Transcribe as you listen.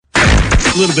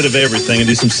a little bit of everything. I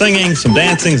do some singing, some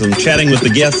dancing, some chatting with the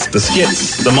guests, the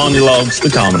skits, the monologues, the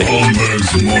comedy.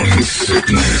 Holmberg's Morning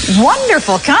Sickness.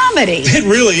 Wonderful comedy. It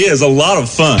really is a lot of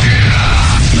fun.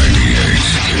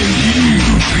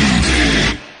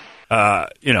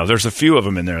 98 there's a few of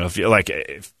them in there. If you,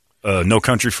 No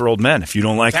Country for Old Men. If you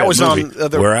don't like that was movie,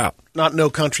 on we're out. Not No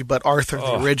Country, but Arthur,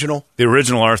 the original. The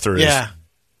original Arthur is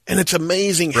and it's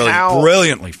amazing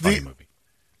brilliantly funny movie.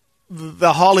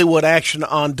 The Hollywood action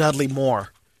on Dudley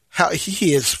Moore. How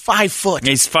he is 5 foot.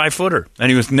 He's 5-footer, and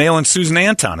he was nailing Susan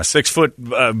Anton, a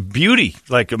 6-foot beauty,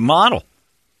 like a model.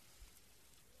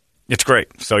 It's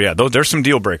great. So yeah, there's some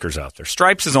deal breakers out there.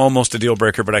 Stripes is almost a deal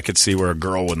breaker, but I could see where a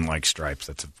girl wouldn't like Stripes.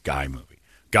 That's a guy movie.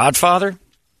 Godfather,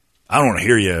 I don't want to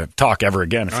hear you talk ever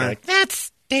again. If you're like, that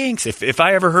stinks. If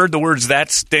I ever heard the words "that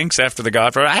stinks" after The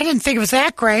Godfather, I didn't think it was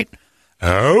that great.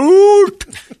 Out.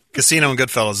 Casino and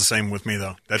Goodfellas the same with me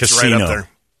though. That's Casino. right up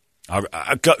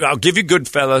there. I'll give you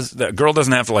Goodfellas. The girl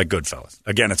doesn't have to like Goodfellas.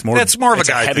 Again, it's more of a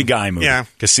guy heavy thing. guy movie. Yeah.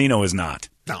 Casino is not.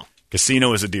 No.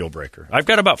 Casino is a deal breaker. I've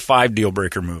got about 5 deal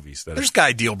breaker movies. There's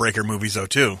guy deal breaker movies though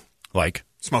too. Like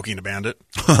Smoking the Bandit.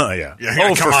 yeah.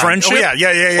 Oh, for friendship. Oh,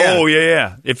 yeah. Oh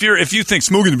yeah. If you think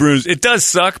Smoking the Bandit, it does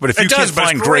suck, but if you can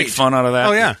find great fun out of that,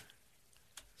 oh yeah.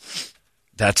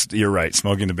 You're right.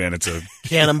 Smoking the Bandit's a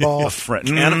Cannonball. a friend.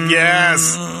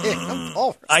 Yes.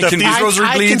 I can I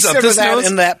consider that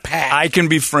in that pack. I can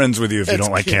be friends with you if you don't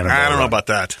like Cannonball. I don't know about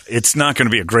that. It's not going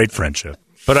to be a great friendship,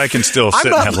 but I can still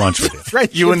sit and have lunch with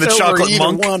you. You and the chocolate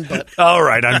monk. All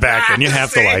right, I'm back then. You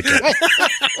have to like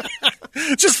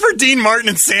it. Just for Dean Martin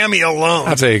and Sammy alone.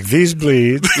 I'll take these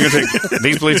bleeds. You're going to take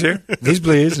these bleeds here? These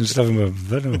bleeds and stuff.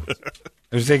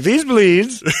 I'll take these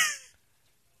bleeds.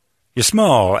 You're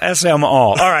small. SM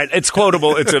all. All right, it's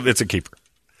quotable. It's a keeper.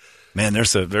 Man,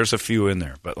 there's a few in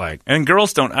there, but and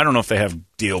girls don't. I don't know if they have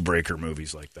deal breaker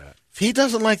movies like that. He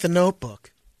doesn't like The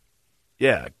Notebook.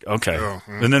 Yeah. Okay.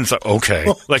 And then it's like okay.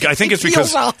 I think it's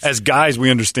because as guys we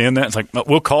understand that. It's like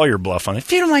we'll call your bluff on it.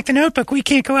 If you don't like The Notebook, we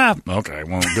can't go out. Okay.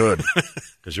 Well, good.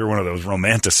 Because you're one of those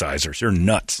romanticizers. You're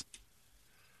nuts.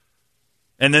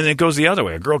 And then it goes the other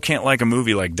way. A girl can't like a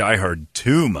movie like Die Hard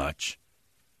too much.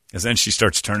 Because then she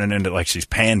starts turning into she's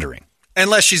pandering.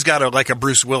 Unless she's got a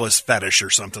Bruce Willis fetish or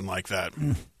something like that.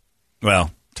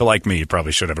 Well, to like me, you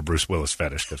probably should have a Bruce Willis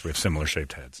fetish because we have similar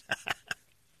shaped heads.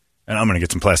 And I'm going to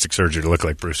get some plastic surgery to look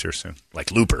like Bruce here soon,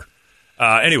 like Looper.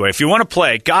 Anyway, if you want to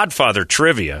play Godfather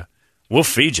trivia, we'll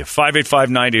feed you.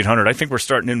 585-9800. I think we're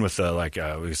starting in with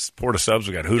we Porta Subs,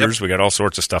 we got Hooters, we got all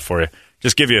sorts of stuff for you.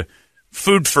 Just give you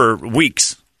food for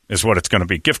weeks is what it's going to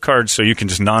be. Gift cards so you can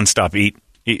just nonstop eat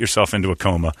yourself into a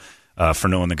coma for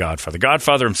knowing The Godfather. The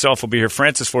Godfather himself will be here.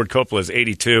 Francis Ford Coppola is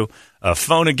 82.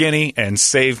 Phone a guinea and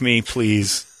save me,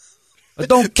 please.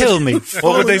 Don't kill me.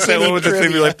 What would they say? What would they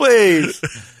be like? Please,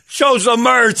 show some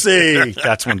mercy.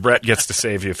 That's when Brett gets to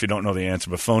save you if you don't know the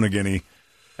answer. But phone a guinea.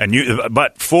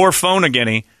 But for phone a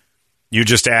guinea, you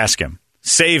just ask him,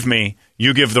 save me,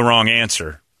 you give the wrong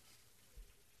answer.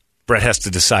 Brett has to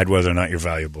decide whether or not you're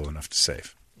valuable enough to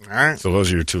save. All right. So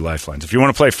those are your 2 lifelines. If you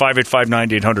want to play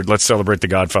 585-9800, let's celebrate The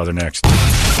Godfather next.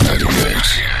 98.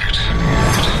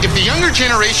 If the younger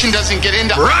generation doesn't get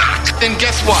into rock, then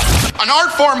guess what? An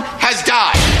art form has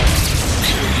died.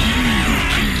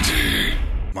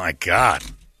 My God.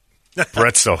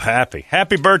 Brett's so happy.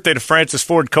 Happy birthday to Francis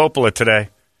Ford Coppola today.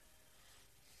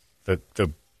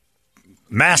 The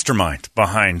mastermind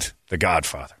behind The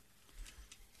Godfather.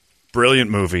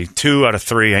 Brilliant movie. 2 out of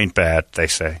 3 ain't bad, they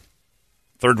say.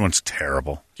 3rd one's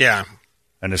terrible. Yeah.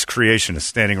 And his creation is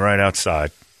standing right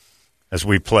outside as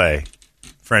we play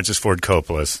Francis Ford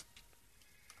Coppola's.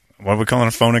 What are we calling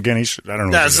a phone again? I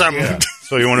don't know.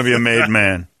 So you want to be a made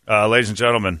man. Ladies and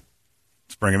gentlemen,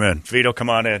 let's bring him in. Vito, come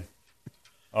on in.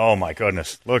 Oh, my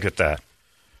goodness. Look at that.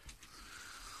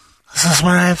 Is this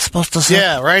where I'm supposed to sit?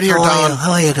 Yeah, right here, Don.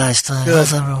 How are you guys doing?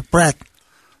 How's everyone? Brett,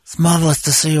 it's marvelous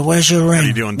to see you. Where's your ring? How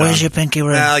you doing, Don? Where's your pinky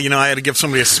ring? Well, I had to give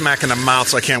somebody a smack in the mouth,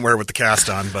 so I can't wear it with the cast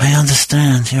on. But I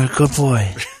understand. You're a good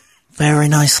boy. Very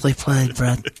nicely played,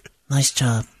 Brett. Nice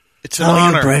job. It's an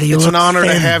honor. It's an honor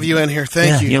to have you in here.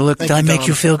 Thank you. Did I make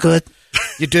you feel good?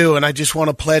 You do, and I just want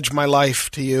to pledge my life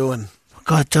to you. And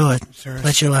go ahead, do it. Sir,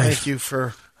 pledge your life. Thank you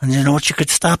for. And you know what you could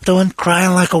stop doing?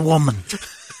 Crying like a woman.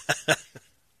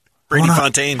 Brady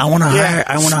Fontaine. I want to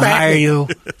hire you.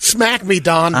 Smack me,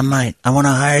 Don. I might. I want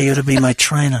to hire you to be my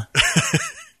trainer.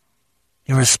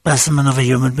 You're a specimen of a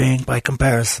human being by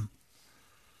comparison.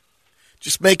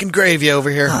 Just making gravy over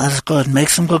here. Oh, that's good. Make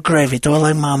some good gravy. Do it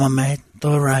like Mama made.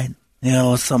 Do it right.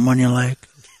 It's something you like.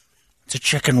 It's a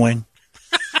chicken wing.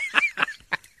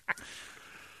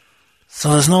 So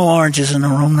there's no oranges in the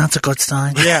room. That's a good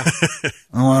sign. Yeah.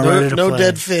 Oh, we're ready to No play.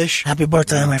 dead fish. Happy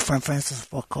birthday, my friend Francis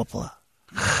Ford Coppola.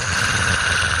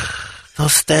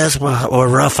 Those stairs were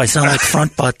rough. I sound like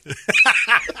front butt.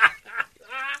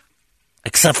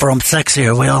 Except for I'm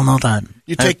sexier. We all know that.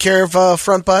 You take care of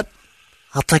front butt?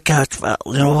 I'll take care of it.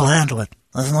 We'll handle it.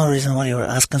 There's no reason why you're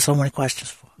asking so many questions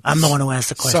for. I'm the one who asked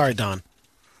the question. Sorry, Don.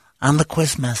 I'm the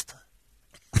quiz master.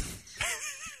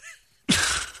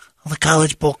 I'm the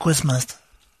college bowl quiz master.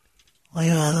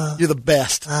 Well, You're the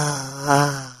best.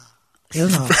 you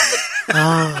know.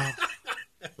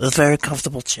 Those very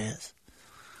comfortable chairs.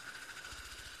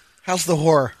 How's the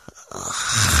horror?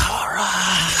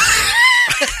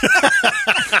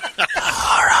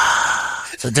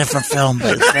 It's a different film,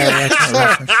 but it's very accurate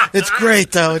reference. It's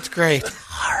great, though. It's great. It's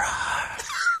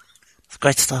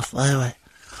great stuff. Anyway,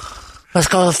 let's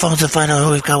go to the phones and find out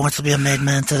who we've got wants to be a made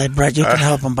man today. Brett, you can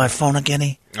help him by phone a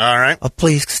guinea. All right. Oh,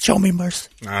 please, show me mercy.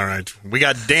 All right. We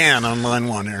got Dan on line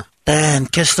 1 here. Dan,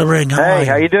 kiss the ring. How Hey,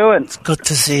 how you doing? It's good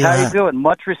to see you. How you doing?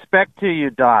 Much respect to you,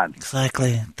 Don.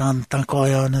 Exactly. Don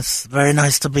Koyo, and it's very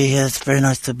nice to be here. It's very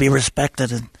nice to be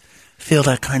respected and feel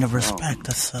that kind of respect.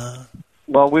 That's,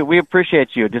 Well, we appreciate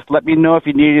you. Just let me know if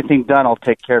you need anything done. I'll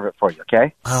take care of it for you,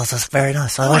 okay? well, that's very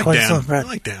nice. I like like what Dan. you're doing, Brett. I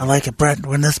like Dan. I like it, Brett.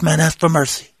 When this man asks for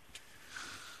mercy,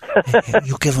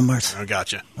 you give him mercy. I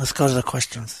gotcha. Let's go to the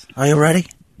questions. Are you ready,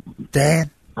 Dan?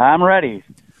 I'm ready.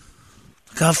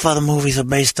 Godfather movies are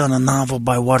based on a novel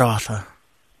by what author?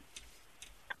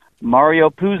 Mario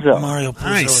Puzo. Mario Puzo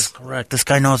Nice. is correct. This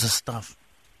guy knows his stuff.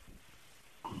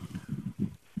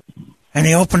 And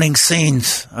the opening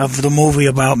scenes of the movie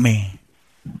About Me.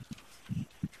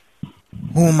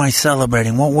 Who am I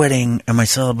celebrating? What wedding am I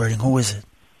celebrating? Who is it?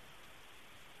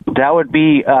 That would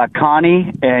be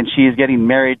Connie, and she's getting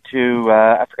married to,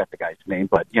 I forgot the guy's name,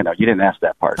 but, you didn't ask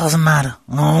that part. Doesn't matter.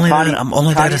 I'm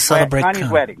only there to celebrate Connie's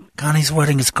Connie. wedding. Connie's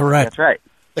wedding is correct. That's right.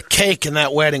 The cake in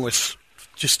that wedding was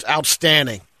just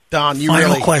outstanding. Don, you Final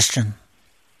really... question.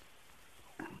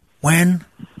 When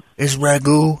is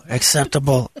ragu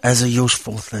acceptable as a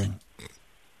useful thing?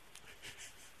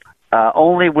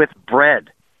 Only with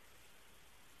bread.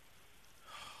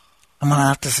 I'm going to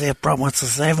have to see if Brett wants to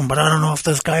save him, but I don't know if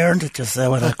this guy earned it just there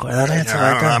with that answer Yeah, I right don't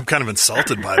know. there. I'm kind of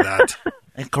insulted by that.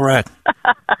 Incorrect.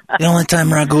 The only time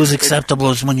ragu is acceptable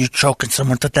is when you're choking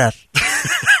someone to death.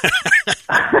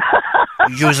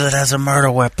 You use it as a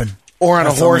murder weapon. Or on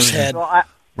That's a the horse only- head. So I,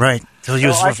 Right. So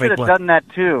use so it I for should fake have blood. done that,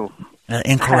 too.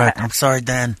 Incorrect. I'm sorry,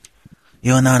 Dan.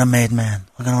 You are not a made man.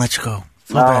 We're going to let you go.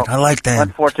 So No, bad. I like Dan.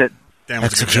 Unfortunate. Dan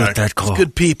was a good Execute guy. that call.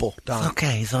 Good people, Don.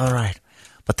 Okay, he's all right.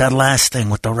 But that last thing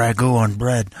with the ragu on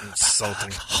bread.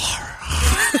 Insulting.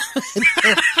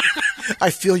 I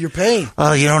feel your pain.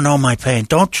 Oh, you don't know my pain.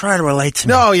 Don't try to relate to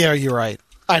me. No, yeah, you're right.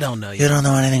 I don't know you. You don't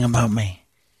know anything about me.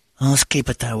 Well, let's keep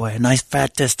it that way. A nice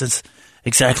fat distance.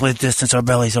 Exactly the distance our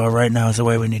bellies are right now is the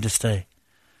way we need to stay.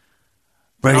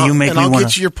 Brady, you make and me I'll want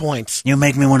get you your points. You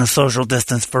make me want to social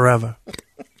distance forever.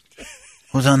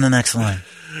 Who's on the next line?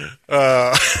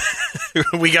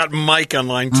 We got Mike on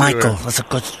line 2. Michael. That's a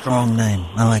good, strong name.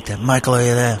 I like that. Michael, are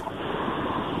you there?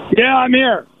 Yeah, I'm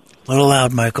here. A little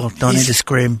loud, Michael. Don't need to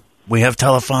scream. We have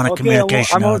telephonic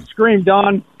communication. I won't scream,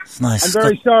 Don. It's nice. I'm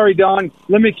very sorry, Don.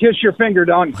 Let me kiss your finger,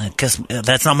 Don.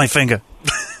 That's not my finger.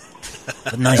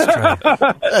 But nice try.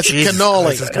 That's Jesus cannoli.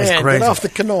 Christ, this guy's Man, crazy. get off the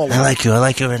cannoli. I like you. I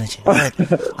like your energy. All right.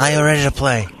 Are you ready to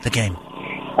play the game?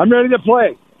 I'm ready to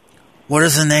play. What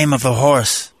is the name of the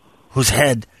horse whose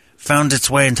head found its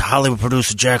way into Hollywood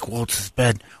producer Jack Woltz's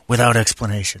bed without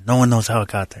explanation? No one knows how it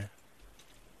got there.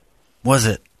 Was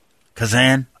it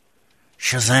Kazan,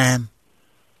 Shazam,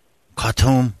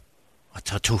 Khartoum, or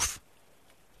Tartuffe?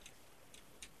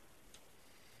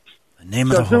 The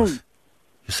name of the horse.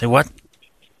 You say what?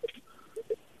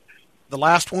 The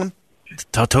last one?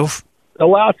 Tartuffe? The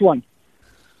last one.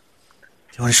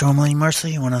 Do you want to show him any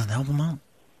mercy? You want to help him out?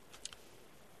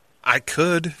 I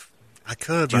could.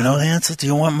 Do you know the answer? Do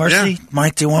you want mercy? Yeah.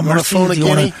 Mike, do you want Wanna mercy? phone a Do you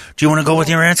want guinea? to go with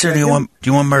your answer? Or do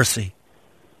you want mercy?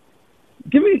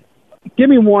 Give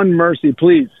me one mercy,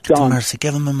 please, Don. Mercy.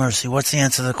 Give him a mercy. What's the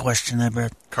answer to the question there,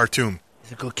 Brett? Khartoum.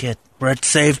 He's a good kid. Brett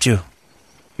saved you.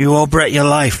 You owe Brett your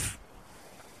life.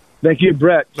 Thank you,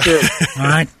 Brett. Sure. All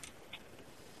right?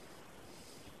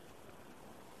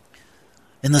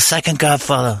 In the second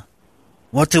Godfather,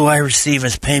 what do I receive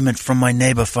as payment from my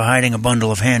neighbor for hiding a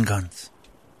bundle of handguns?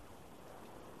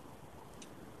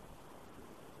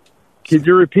 Could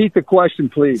you repeat the question,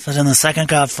 please? Says in the second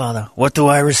Godfather, what do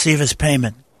I receive as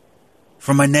payment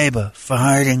from my neighbor for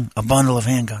hiding a bundle of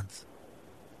handguns?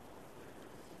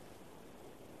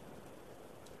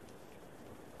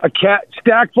 A cat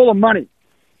stack full of money.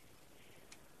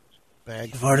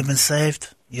 Bag. You've already been saved?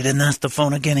 You didn't ask to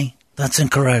phone a guinea? That's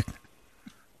incorrect.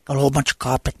 Got a whole bunch of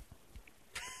carpet.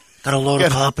 Got a load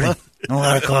of carpet. A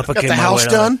lot of carpet. Got the house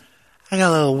done? I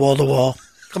got a little wall-to-wall.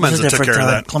 Clemenza took care of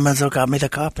that. Clemenza got me the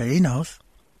carpet. He knows.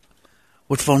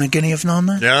 Would phone a guinea have known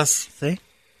that? Yes. See?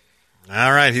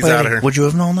 All right, he's out of here. Would you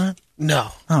have known that? No.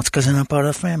 No, it's because you're not part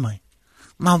of the family.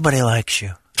 Nobody likes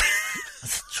you.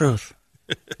 That's the truth.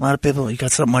 A lot of people, you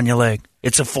got something on your leg.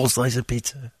 It's a full slice of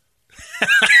pizza.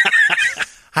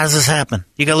 How does this happen?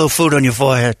 You got a little food on your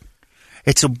forehead.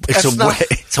 It's a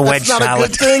wedge not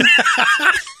salad. A good thing.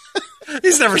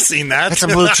 He's never seen that. It's a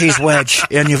blue cheese wedge,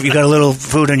 and you got a little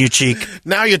food on your cheek.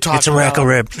 Now you're talking. It's a rack of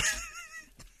ribs.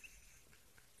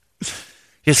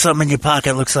 Here's something in your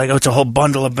pocket. Looks like it's a whole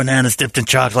bundle of bananas dipped in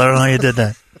chocolate. I don't know how you did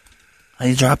that. Are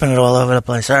you dropping it all over the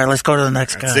place? All right, let's go to the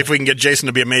next guy. See if we can get Jason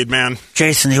to be a made man.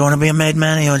 Jason, you want to be a made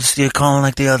man? Or you're calling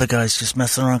like the other guys, just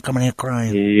messing around, coming here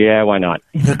crying? Yeah, why not?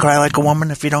 You could cry like a woman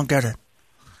if you don't get it.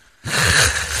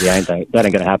 Yeah, that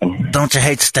ain't gonna happen. Don't you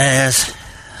hate stairs?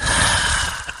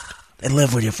 They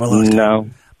live with you for a long time. No.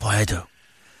 Boy, I do.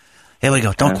 Here we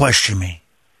go. Don't question me.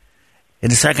 In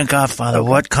the second Godfather,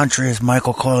 what country is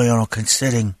Michael Corleone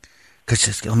considering?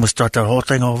 I'm going to start that whole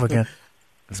thing over again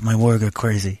because my word got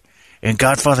crazy. In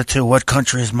Godfather 2, what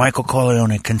country is Michael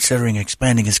Corleone considering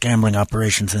expanding his gambling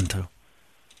operations into?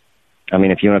 I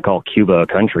mean, if you want to call Cuba a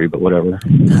country, but whatever.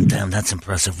 God damn, that's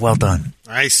impressive. Well done.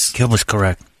 Nice. Cuba's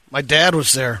correct. My dad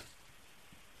was there.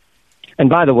 And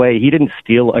by the way, he didn't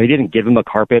steal, or he didn't give him a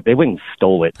carpet. They went and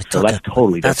stole it. So that's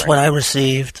totally different. That's what I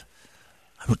received.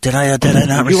 Did I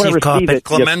not receive carpet?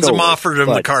 Clemenza offered him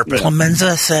the carpet.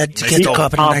 Clemenza said to get the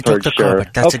carpet, and I took the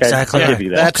carpet. That's exactly right.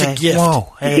 That's a gift.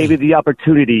 Whoa, hey. He gave you the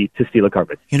opportunity to steal a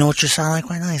carpet. You know what you sound like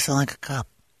right now? You sound like a cop.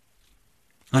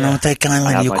 I don't take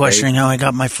kindly to you questioning how I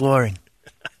got my flooring.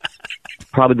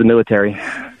 Probably the military.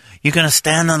 You going to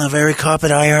stand on the very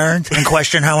carpet I earned and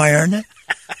question how I earned it?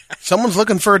 Someone's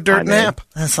looking for a dirt nap.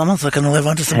 Someone's looking to live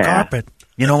under some carpet.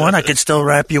 You know what? I could still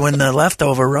wrap you in the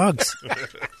leftover rugs.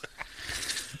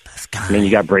 I mean,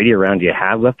 you got Brady around. Do you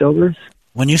have leftovers?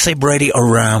 When you say Brady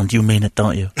around, you mean it,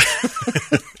 don't you?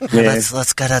 Yeah.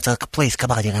 Let's get at it. Please, come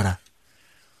on, you gotta.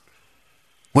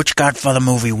 Which Godfather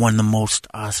movie won the most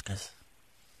Oscars?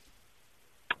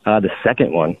 The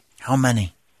second one. How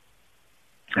many?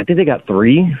 I think they got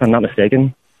 3, if I'm not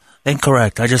mistaken.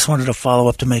 Incorrect. I just wanted to follow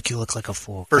up to make you look like a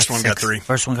fool. First one got 3.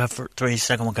 First one got 3.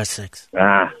 Second one got 6.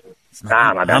 My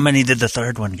bad. How many did the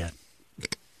third one get?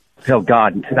 Oh,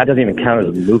 God. That doesn't even count as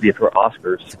a movie. It's for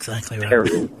Oscars. That's exactly right.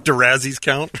 Terrible. Do Razzies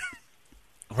count?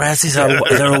 Razzies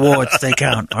are their awards. They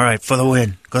count. All right, for the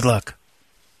win. Good luck.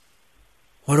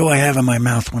 What do I have in my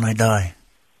mouth when I die?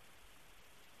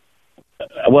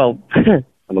 Well, I'm going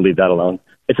to leave that alone.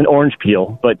 It's an orange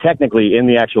peel, but technically in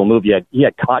the actual movie, he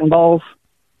had cotton balls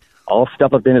all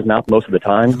stuffed up in his mouth most of the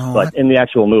time. But in the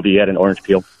actual movie, he had an orange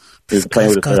peel. He was playing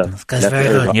with This guy's very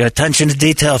good. Your attention to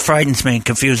detail frightens me and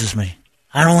confuses me.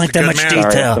 I don't like that much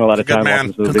detail. Spent a lot of time watching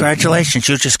this movie. Congratulations.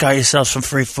 You just got yourself some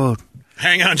free food.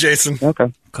 Hang on, Jason.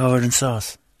 Okay. Covered in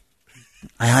sauce.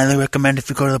 I highly recommend if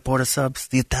you go to the Porter Subs,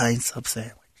 the Italian sub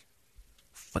sandwich.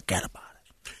 Forget about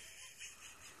it.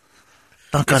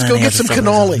 Let's go get some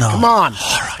cannoli. No. Come on.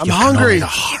 I'm hungry.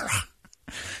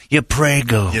 You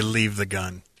Prego. You leave the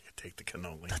gun. You take the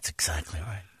cannoli. That's exactly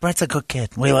right. Brett's a good kid.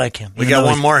 We like him. We got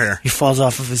one more here. He falls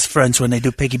off of his friends when they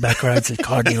do piggyback rides at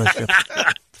car dealerships.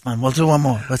 Fine, we'll do one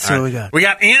more. Let's see what we got. We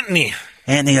got Anthony.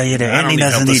 Anthony, are you there? Anthony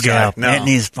doesn't need your help. No.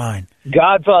 Anthony is fine.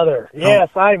 Godfather, yes,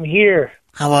 I'm here.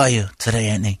 How are you today,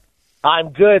 Anthony? I'm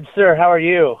good, sir. How are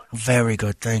you? Very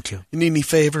good, thank you. You need any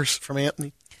favors from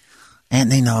Anthony?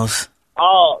 Anthony knows.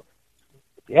 Oh,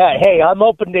 yeah. Hey, I'm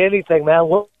open to anything, man.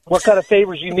 What kind of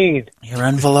favors you need? Your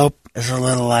envelope is a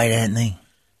little light, Anthony.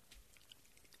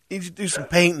 Need to do some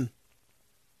painting.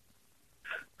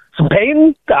 Some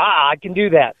painting? I can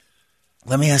do that.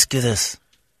 Let me ask you this.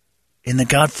 In the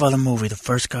Godfather movie, the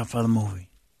first Godfather movie,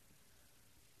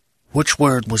 which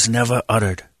word was never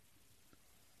uttered?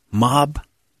 Mob,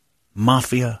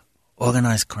 mafia,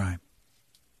 organized crime?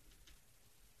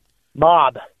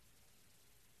 Mob.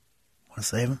 Want to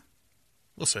save him?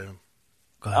 We'll save him.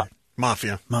 Go ahead.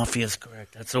 Mafia. Mafia is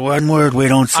correct. That's the one word we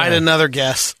don't say. I had another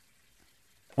guess.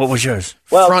 What was yours?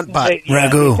 Well, front butt.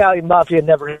 Ragu. Italian mafia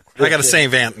never. I got to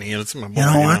save Anthony. It's my boy, you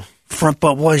know what? Front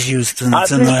butt was used in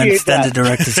the extended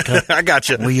director's cut. I got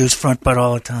you. We use front butt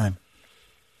all the time.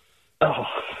 Oh.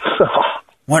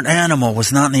 What animal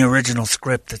was not in the original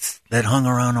script that hung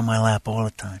around on my lap all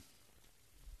the time?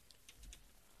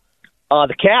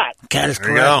 The cat. Cat is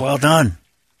correct. Well done.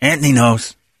 Anthony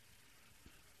knows.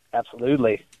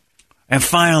 Absolutely. And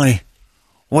finally,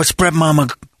 what spread Mama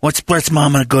What's Brett's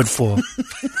mama good for?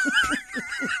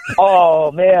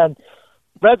 Oh, man.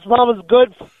 Brett's mama's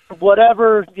good for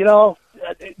whatever,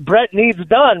 Brett needs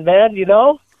done, man,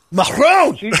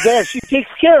 Maroon! She's there. She takes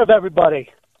care of everybody.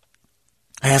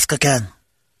 I ask again,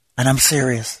 and I'm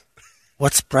serious.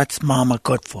 What's Brett's mama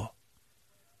good for?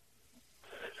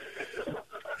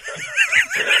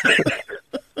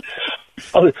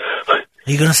 Are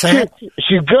you going to say it?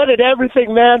 She's good at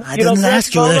everything, man. I didn't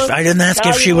ask you if. I didn't ask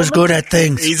if she was good at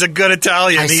things. He's a good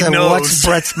Italian. I He said, knows. what's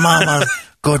Brett's mama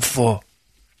good for?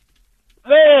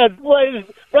 Man,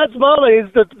 Brett's mama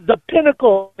is the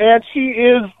pinnacle, man. She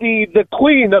is the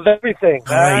queen of everything.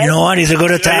 All right, you know what? He's a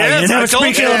good Italian. You never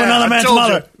speak ill of another man's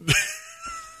mother.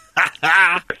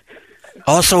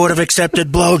 Also would have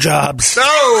accepted blowjobs.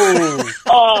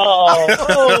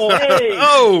 Oh,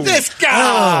 This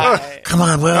guy! Oh, come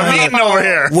on, where I'm are eating you? over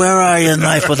here. Where are you in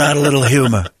life without a little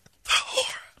humor?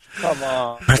 come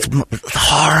on. That's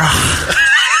horror.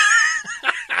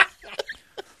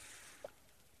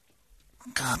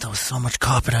 God, there was so much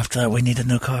carpet after that. We needed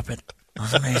new carpet. That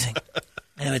was amazing.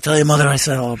 Anyway, tell your mother I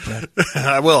said hello, Brett.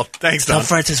 I will. Thanks, Tell Don.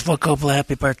 Francis Ford Coppola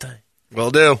happy birthday. Will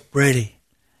do. Brady,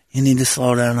 you need to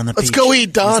slow down on the Let's beach. go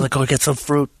eat, Don. Let's go get some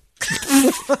fruit.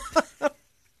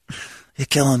 You're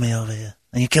killing me over here.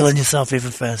 And you're killing yourself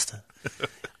even faster.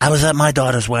 I was at my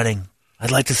daughter's wedding.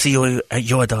 I'd like to see you at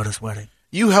your daughter's wedding.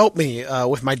 You helped me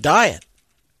with my diet.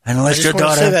 And I unless just your wanna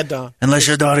daughter, say that, Don. unless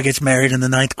your daughter gets married in the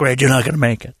 9th grade, you're not going to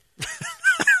make it.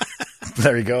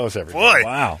 There he goes, everybody. Boy.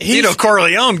 Wow. Tito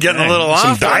Corleone getting a little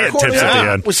Some off. there. diet tips at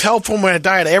the end. Was helpful in my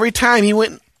diet. Every time he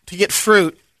went to get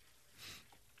fruit,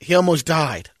 he almost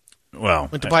died. Well,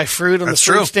 Went to buy fruit on the That's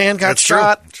fruit true. stand, got That's true.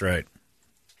 shot. that's right.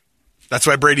 That's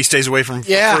why Brady stays away from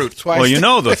Yeah, fruit. that's why. Well, you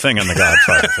know the thing on The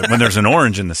Godfather. That when there's an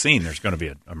orange in the scene, there's going to be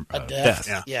a death.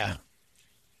 Yeah. Yeah.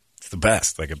 It's the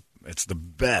best. It's the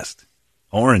best.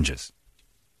 Oranges.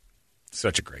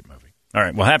 Such a great movie. All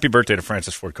right. Well, happy birthday to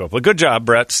Francis Ford Coppola. Good job,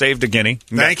 Brett. Saved a guinea.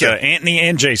 Thank you. Anthony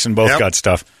and Jason both Yep. got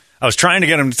stuff. I was trying to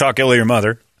get him to talk ill of your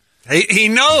mother. He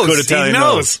knows. Good Italian he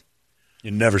knows.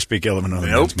 You never speak ill of another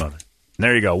Nope. man's mother.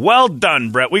 There you go. Well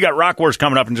done, Brett. We got Rock Wars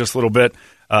coming up in just a little bit.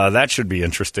 That should be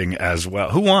interesting as well.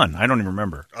 Who won? I don't even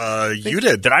remember. You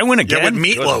did. Did I win again? Yeah, with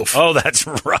Meatloaf. Oh, that's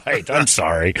right. I'm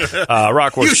sorry.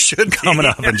 Rock Wars You should be. coming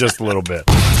up in just a little bit.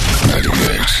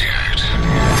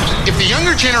 If the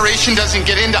younger generation doesn't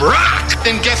get into rock,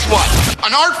 then guess what?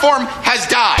 An art form has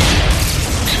died.